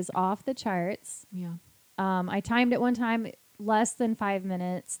efficiency is off the charts. Yeah. I timed it one time, less than 5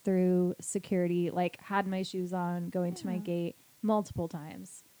 minutes through security, like had my shoes on, going to my gate multiple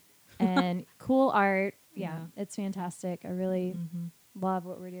times. And cool art. Yeah, it's fantastic. I really love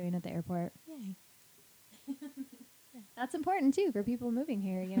what we're doing at the airport. Yay. That's important too for people moving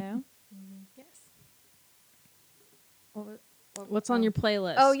here, you know? Yes. What's on your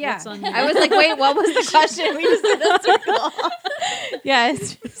playlist? Oh yeah. What's on your- I was like, wait, what was the question? We just did a circle.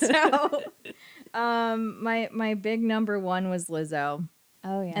 Yes. So, my big number one was Lizzo,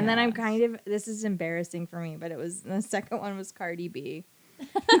 Oh yeah. and then I'm kind of, this is embarrassing for me, but the second one was Cardi B.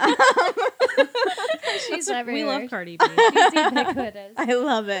 she's we everywhere. love Cardi B. She's ubiquitous. I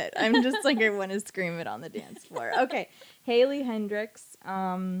love it. I'm just like, I want to scream it on the dance floor. Okay, Haley Hendrix,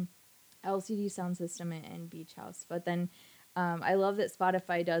 LCD Sound System, and Beach House. But then I love that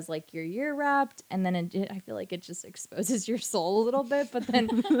Spotify does like your year wrapped, and then I feel like it just exposes your soul a little bit. But then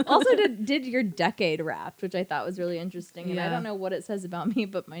also did your decade wrapped, which I thought was really interesting. And I Yeah. don't know what it says about me,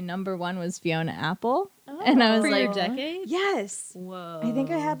 but my number one was Fiona Apple. And I was For like, your decade? yes. Whoa. I think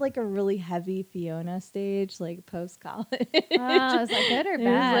I had like a really heavy Fiona stage, like post college. Oh, is that good or It was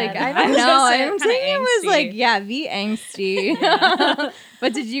bad? like, I I don't was know. gonna say, I'm kinda saying it was angsty. like, yeah, be angsty.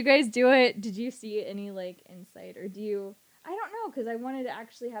 But did you guys do it? Did you see any like insight, or do you? I don't know, because I wanted to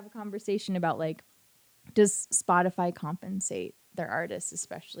actually have a conversation about like, does Spotify compensate their artists,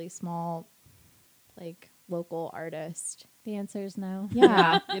 especially small, like local artists? The answer is no.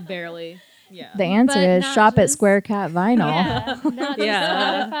 Yeah. It barely. Yeah. The answer But is not shop at just- Square Cat Vinyl. Yeah, not just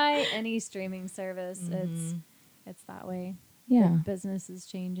Yeah. Spotify, any streaming service. It's that way. Yeah. The business is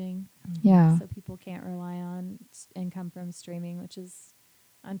changing, Yeah. so people can't rely on income from streaming, which is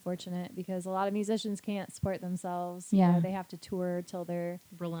unfortunate because a lot of musicians can't support themselves. You Yeah. know, they have to tour till they're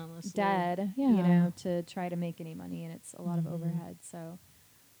Relentlessly. dead, Yeah. you know, to try to make any money, and it's a lot of overhead. So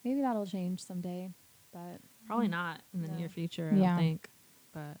maybe that'll change someday, but Probably not in the No. near future, I Yeah. don't think.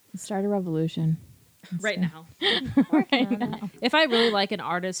 But Start a revolution. right now. working on it. If I really like an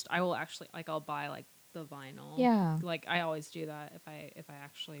artist, I will actually I'll buy like the vinyl. Yeah. Like I always do that. If I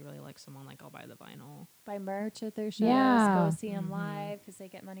actually really like someone, like I'll buy the vinyl. Buy merch at their shows, Yeah. go see them live because they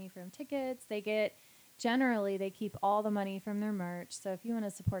get money from tickets. Generally, they keep all the money from their merch. So if you want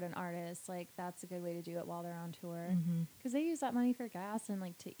to support an artist, like that's a good way to do it while they're on tour because they use that money for gas and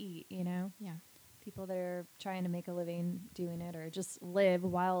like to eat, you know? Yeah. People that are trying to make a living doing it or just live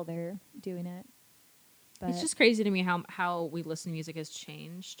while they're doing it. But It's just crazy to me how we listen to music has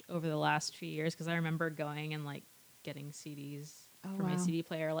changed over the last few years. Because I remember going and like getting CDs from my wow. CD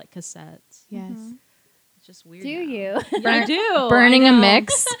player, like cassettes. Yes. It's just weird. do now. you? I do. Burning I a know.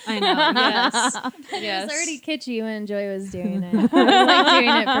 mix. I know. Yes. It yes. was already kitschy when Joy was doing it. It was like doing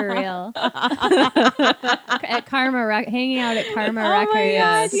it for real. At hanging out at Karma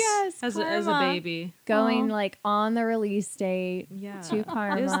Records. yes. As a Karma. baby. Going like on the release date Yeah. to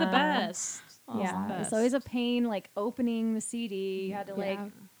Karma. It was the best. Yeah, it's always a pain like opening the CD. You had to like, Yeah.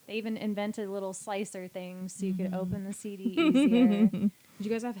 they even invented little slicer things so you could open the CD easier. Did you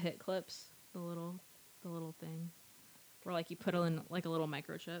guys have hit clips? The little thing where like you put in like a little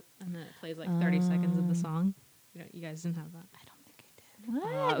microchip and then it plays like 30 seconds of the song. You guys didn't have that. I don't think I did.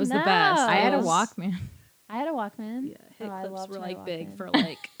 What? It was the best. I had a Yes. Walkman. I had a Walkman. Yeah, hit Oh, I clips loved were my like big Walkman. for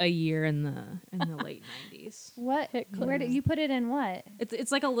like a year in the late 90s. What? Where did you put it in? What?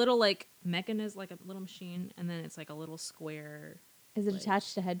 It's like a little like mechanism, like a little machine, and then it's like a little square. Is it Like-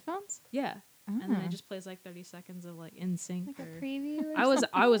 attached to headphones? Yeah, and then Ah. it just plays like 30 seconds of like in sync. Like a or- preview? Or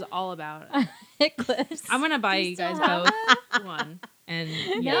I was all about it. Hit clips. I'm gonna buy Do you you guys still have both one, and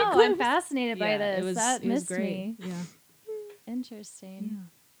No, yeah, I'm fascinated by yeah, this. That it was missed great. me. Yeah, Interesting.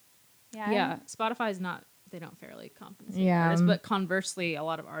 yeah. Yeah. Spotify's not. They don't fairly compensate Yeah, artists, but conversely, a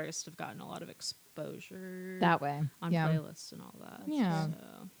lot of artists have gotten a lot of exposure that way. on yeah. playlists and all that. Yeah.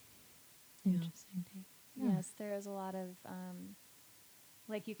 So, Interesting take. Yeah. Yes, there is a lot of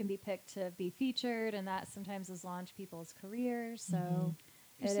like you can be picked to be featured, and that sometimes has launched people's careers. So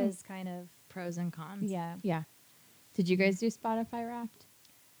it is kind of pros and cons. yeah. Yeah. Did you guys do Spotify Wrapped?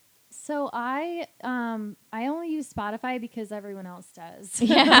 So I only use Spotify because everyone else does.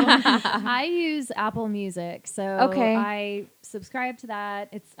 Yeah. I use Apple Music, so Okay. I subscribe to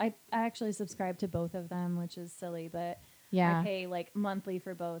that. I actually subscribe to both of them, which is silly, but Yeah. I pay like monthly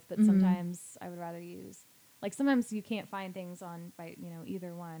for both. But Mhm. sometimes I would rather use sometimes you can't find things on by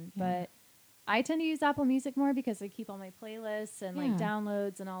either one, Yeah. but I tend to use Apple Music more because I keep all my playlists and like Yeah.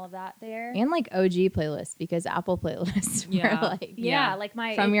 downloads and all of that there. And like OG playlists, because Apple playlists Yeah. were like yeah, like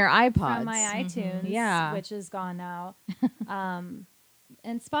my from your iPods. from my iTunes, Yeah. which is gone now. And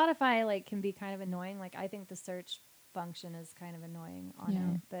Spotify like can be kind of annoying. Like I think the search function is kind of annoying on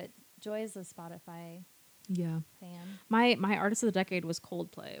Yeah. it. But Joy is a Spotify Yeah. fan. My artist of the decade was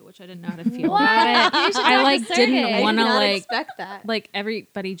Coldplay, which I didn't know how to feel What? about You it. should I talk like to Sergey. didn't I want to did not like expect that. like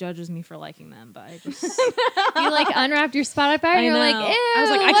everybody judges me for liking them, but I just You like unwrapped your Spotify and I you're like, know. ew, I was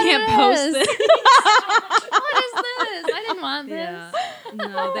like, I what can't is post this? this. What is this? I didn't want this. Yeah.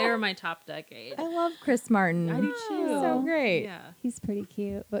 No, they were my top decade. I love Chris Martin. I do too. So great. Yeah. He's pretty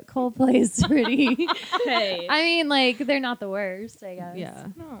cute, but Coldplay is pretty. Hey. I mean, like they're not the worst, I guess. Yeah.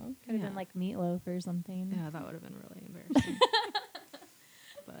 No. Could have Yeah. been like Meatloaf or something. Yeah, that would have been really embarrassing.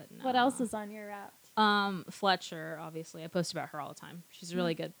 But no. What else is on your Wrapped? Fletcher, obviously. I post about her all the time. She's a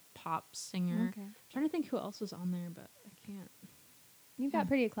really good pop singer. Okay. I'm trying to think who else was on there, but I can't. You've got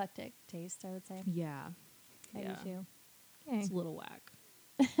pretty eclectic taste, I would say. Yeah. I Yeah. do too. Okay. It's a little whack.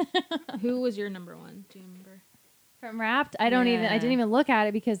 Who was your number one? Do you remember? From Wrapped, I didn't even look at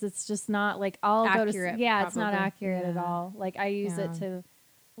it because it's just not like I'll go Accurate, to it's not probably. accurate at Yeah. all. Like I use it Yeah. to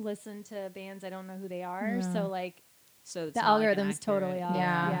listen to bands I don't know who they are, Yeah. so like So it's the not, like, an algorithm's accurate- totally off.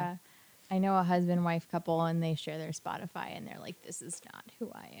 Yeah. Yeah. I know a husband-wife couple, and they share their Spotify, and they're like, "This is not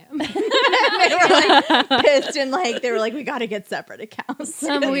who I am." They were like pissed, and like they were like, "We got to get separate accounts."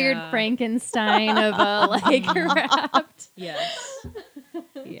 Some weird Yeah. Frankenstein of a like Wrapped. Yes.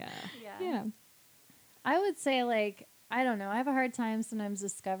 Yeah. Yeah. I would say like I don't know. I have a hard time sometimes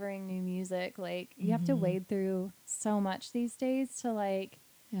discovering new music. Like you have to wade through so much these days to like.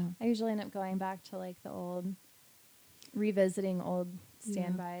 Yeah. I usually end up going back to like the old, revisiting old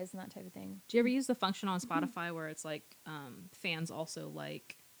standbys and that type of thing. Do you ever use the function on Spotify where it's like fans also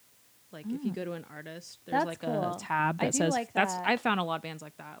like if you go to an artist, there's That's like cool. a tab I that do says like that's that. I found a lot of bands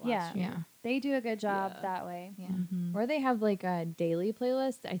like that last Yeah. year. Yeah. They do a good job Yeah. that way. Yeah. Mhm. Or they have like a daily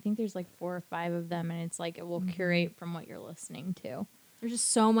playlist. I think there's like 4 or 5 of them, and it's like it will curate from what you're listening to. There's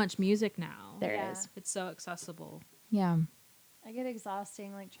just so much music now. There Yeah. is. It's so accessible. Yeah. I get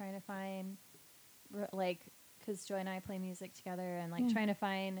exhausting like trying to find like because Joy and I play music together and like Yeah. trying to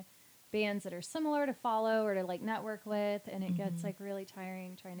find bands that are similar to follow or to like network with, and it gets like really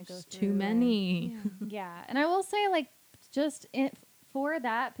tiring trying to go Just through too and- many. Yeah, and I will say like just for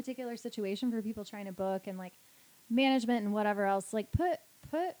that particular situation for people trying to book and like management and whatever else, like put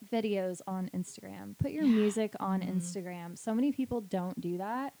videos on Instagram, put your music on Instagram. So many people don't do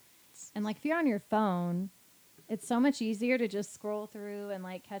that, and like if you're on your phone, it's so much easier to just scroll through and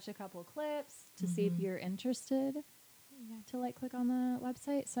like catch a couple clips to see if you're interested to like click on the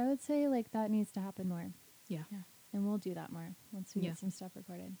website. So I would say like that needs to happen more, Yeah. and we'll do that more once we Yeah. get some stuff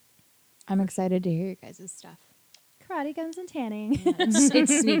recorded. I'm excited to hear your guys' stuff. Karate guns and tanning. It's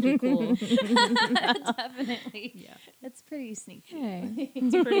sneaky cool. Definitely. Yeah. It's pretty sneaky. Hey.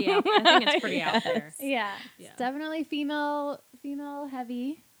 It's pretty out. I think it's pretty out there. Yeah. Yeah. It's definitely female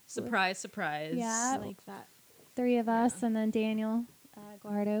heavy. Surprise, surprise. Yeah. I like that. 3 of us and then Daniel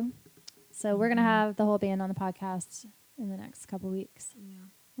Guardo. So we're going to have the whole band on the podcast in the next couple weeks. Yeah.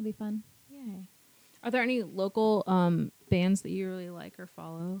 It'll be fun. Yay. Are there any local bands that you really like or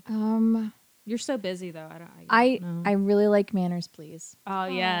follow? You're so busy though. I don't know. I really like Manners Please. Oh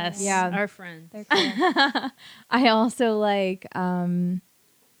yes. Yeah. Our friends. They're cool. I also like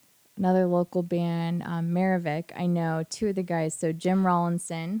another local band, Maravik. I know 2 of the guys. So Jim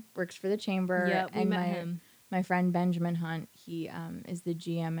Rollinson works for the Chamber. Yeah, we and met him. My friend Benjamin Hunt, he is the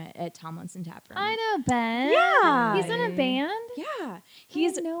GM at Tomlinson Tap Room. I know Ben. Yeah. He's in a band. Yeah. I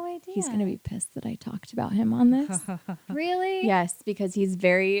had no idea. He's going to be pissed that I talked about him on this. Really? Yes, because he's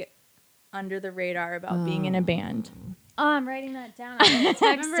very under the radar about being in a band. Oh, I'm writing that down. I'm gonna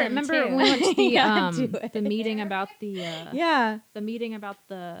text him Remember too. when we went to the Yeah, do it. the meeting about the Yeah. the meeting about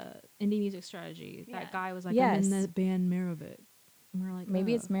the indie music strategy? Yeah. That guy was like, Yes. I'm in the band Maravik. And we're like,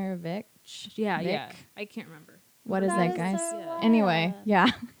 Maybe oh. it's Maravik. Yeah, Vic? yeah. I can't remember. What is That that, is guys? so Yeah. wild. Anyway, yeah.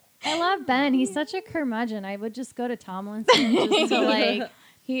 I love Ben. He's such a curmudgeon. I would just go to Tomlinson just to like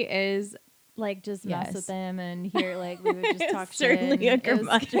He is just mess Yes. with him and hear like we would just talk shit. certainly a and it was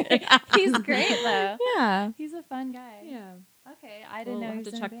curmudgeon. great. He's great though. Yeah. He's a fun guy. Yeah. Okay, I didn't know. We'll he have was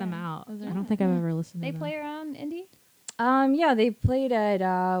to in a check them band. out. I Yeah. don't think I've ever listened to They them. play around Indy. Yeah, they played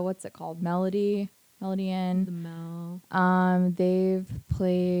at what's it called? Melody Inn. The Mel. They've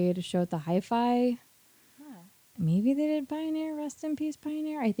played a show at the Hi-Fi. Huh. Maybe they did Pioneer. Rest in peace,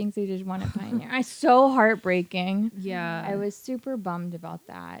 Pioneer. I think they did one at Pioneer. It's so heartbreaking. Yeah. I was super bummed about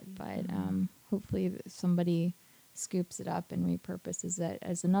that, but hopefully somebody scoops it up and repurposes it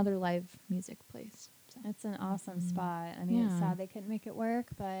as another live music place. So, It's an awesome spot. I mean, it's Yeah. sad they couldn't make it work,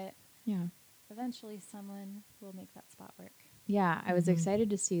 but yeah. eventually someone will make that spot work. Yeah, I was excited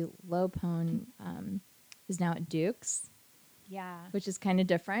to see Lopone is now at Duke's, Yeah. which is kind of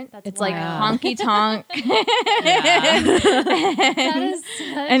different. That's It's like wild. honky tonk That is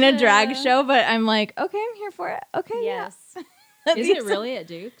such and a drag show, but I'm like, okay, I'm here for it. Okay, Yes. yeah. Is it really at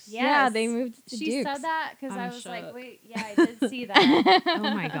Duke's? Yeah, Yes. they moved to She Duke's. said that because I I'm was like, shook. wait, yeah, I did see that. Oh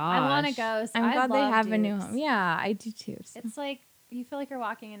my gosh. I want to go. So I'm I glad they love have a new Duke's. home. Yeah, I do too. So. It's like you feel like you're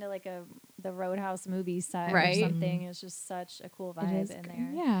walking into like the Roadhouse movie set Right. or something. It's just such a cool It vibe is in good.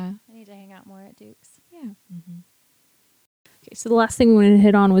 there. Yeah, I need to hang out more at Duke's. yeah. Okay, so the last thing we wanted to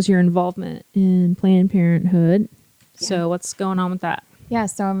hit on was your involvement in Planned Parenthood. So what's going on with that? Yeah,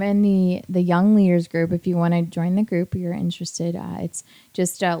 so I'm in the Young Leaders group. If you want to join the group or you're interested, it's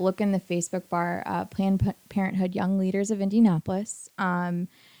just look in the Facebook bar, Planned Parenthood Young Leaders of Indianapolis. And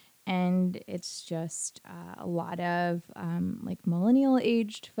it's just a lot of like millennial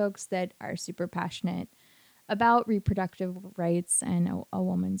aged folks that are super passionate about reproductive rights and a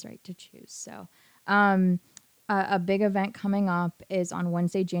woman's right to choose. So a big event coming up is on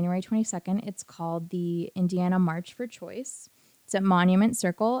Wednesday, January 22nd. It's called the Indiana March for Choice. It's at Monument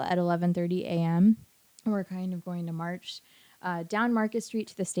Circle at 11:30 a.m. We're kind of going to march down Market Street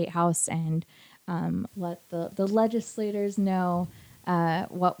to the State House and let the legislators know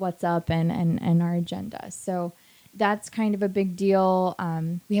what's up and our agenda. So that's kind of a big deal.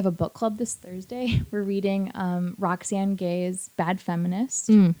 We have a book club this Thursday. We're reading Roxane Gay's Bad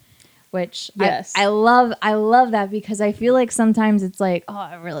Feminist. Which Yes. I love that because I feel like sometimes it's like, oh,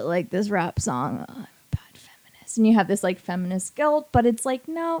 I really like this rap song. Oh, I'm a bad feminist. And you have this like feminist guilt, but it's like,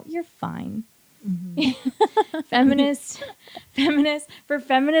 no, you're fine. feminist for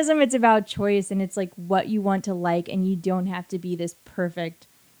feminism, it's about choice and it's like what you want to like, and you don't have to be this perfect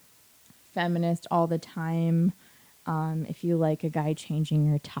feminist all the time. If you like a guy changing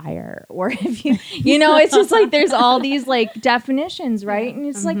your tire, or if you know, it's just like there's all these like definitions, right? And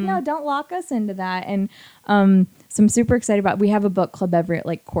it's like, no, don't lock us into that. And so I'm super excited about. We have a book club every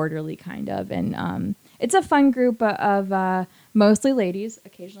like quarterly kind of, and it's a fun group of mostly ladies.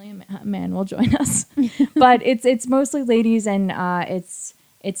 Occasionally a man will join us, but it's mostly ladies, and it's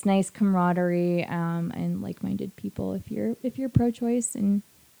nice camaraderie and like-minded people. If you're pro-choice and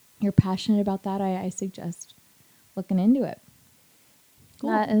you're passionate about that, I suggest looking into it. Cool.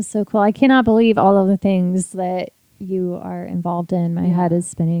 That is so cool. I cannot believe all of the things that you are involved in. My head is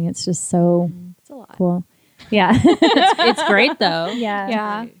spinning. It's just so It's a lot. cool. Yeah. It's great though. Yeah.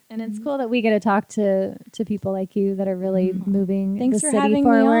 Yeah. And it's cool that we get to talk to people like you that are really moving Thanks the for city having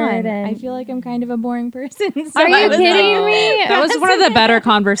forward. me on. And I feel like I'm kind of a boring person. So Are I you was kidding like, me? That was one of the better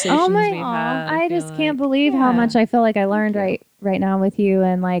conversations Oh my! we've had. I feel just can't like. believe how Yeah. much I feel like I learned right now with you,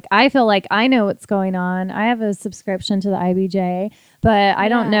 and like I feel like I know what's going on. I have a subscription to the IBJ, but I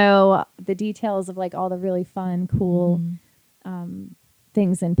don't know the details of like all the really fun, cool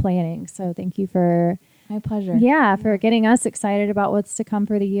things in planning. So thank you for my pleasure. for getting us excited about what's to come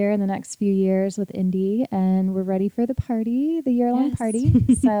for the year and the next few years with Indy, and we're ready for the party, the year-long Yes. party.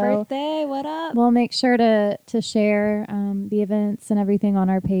 So Birthday, what up? we'll make sure to share the events and everything on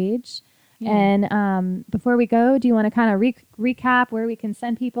our page. Yeah. And before we go, do you want to kind of recap where we can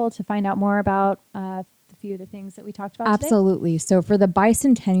send people to find out more about a few of the things that we talked about today? Absolutely. So for the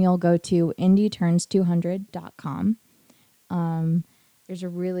bicentennial, go to indyturns200.com. There's a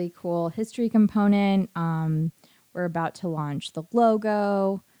really cool history component. We're about to launch the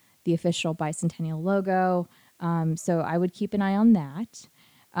logo, the official bicentennial logo. So I would keep an eye on that.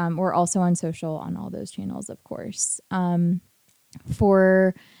 We're also on social on all those channels, of course.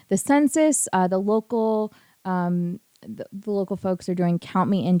 For the census, the local folks are doing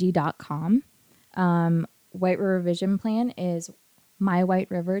countmeindy.com. White River Vision Plan is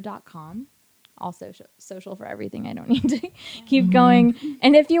mywhiteriver.com. Also social for everything. I don't need to keep going.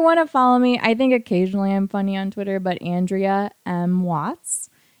 And if you want to follow me, I think occasionally I'm funny on Twitter, but Andrea M. Watts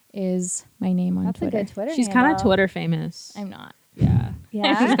is my name on That's Twitter. a good Twitter She's kind of handle. Twitter famous. I'm not. Yeah.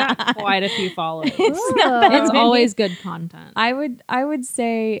 Yeah. She's got quite a few followers. Ooh. It's always good content. I would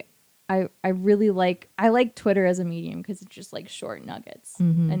say I really like Twitter as a medium because it's just like short nuggets,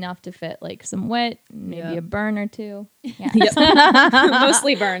 enough to fit like some wit, maybe a burn or two. Yeah.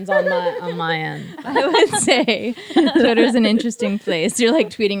 Mostly burns on my end. I would say Twitter's an interesting place. You're like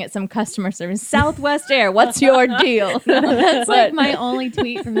tweeting at some customer service, Southwest Air, what's your deal? That's like my only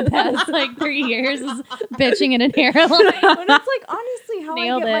tweet from the past like 3 years is bitching in an airline. But it's like honestly how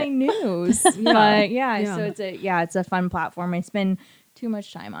Nailed I get it. my news. But so it's a fun platform. I spend too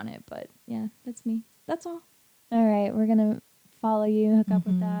much time on it, but yeah, that's me. That's all. All right, we're gonna follow you, hook up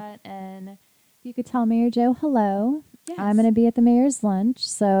with that, and if you could tell Mayor Joe hello. Yes. I'm gonna be at the mayor's lunch,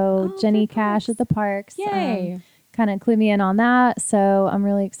 so Jenny for Cash parks. at the parks. Yay. Kind of clued me in on that, so I'm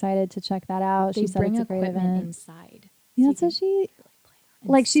really excited to check that out. They She said bring it's a great equipment event. inside. Yeah, So that's you what she and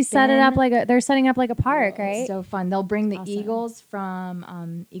like. She set it up spin. like they're setting up like a park, right? It's so fun. They'll bring the Awesome. eagles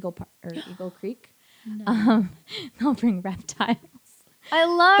from Eagle Creek. They'll bring reptiles. I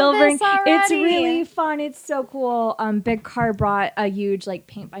love They'll this bring. already. It's really fun. It's so cool. Big Car brought a huge like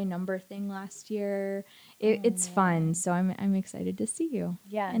paint by number thing last year. It's fun. So I'm excited to see you.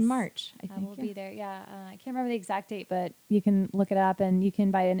 Yes. In March. I I think will be there. Yeah, I can't remember the exact date, but you can look it up, and you can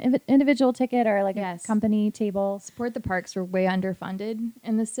buy an individual ticket or like Yes. a company table. Support the parks. We're way underfunded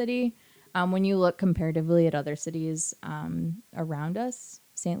in the city. When you look comparatively at other cities around us,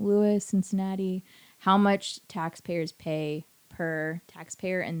 St. Louis, Cincinnati, how much taxpayers pay per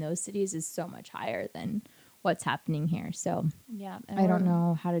taxpayer in those cities is so much higher than what's happening here. So Yeah, I don't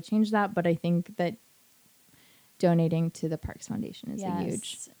know how to change that, but I think that donating to the Parks Foundation is a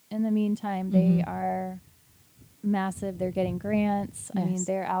huge. In the meantime, they are massive. They're getting grants. I mean, Yes.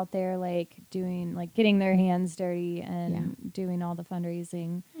 they're out there like doing like getting their hands dirty and doing all the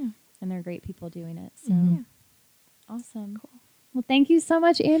fundraising, and they're great people doing it. So awesome. Cool. Well, thank you so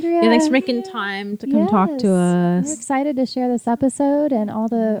much, Andrea. Yeah, thanks for making time to come talk to us. We're excited to share this episode and all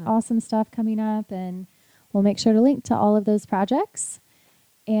the awesome stuff coming up, and we'll make sure to link to all of those projects.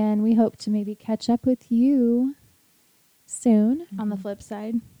 And we hope to maybe catch up with you soon. On the flip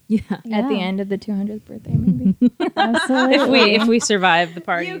side, Yeah. at the end of the 200th birthday, maybe. Absolutely. If we survive the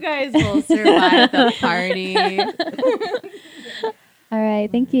party. You guys will survive the party. All right.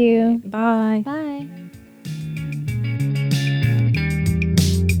 Thank you. Bye. Bye.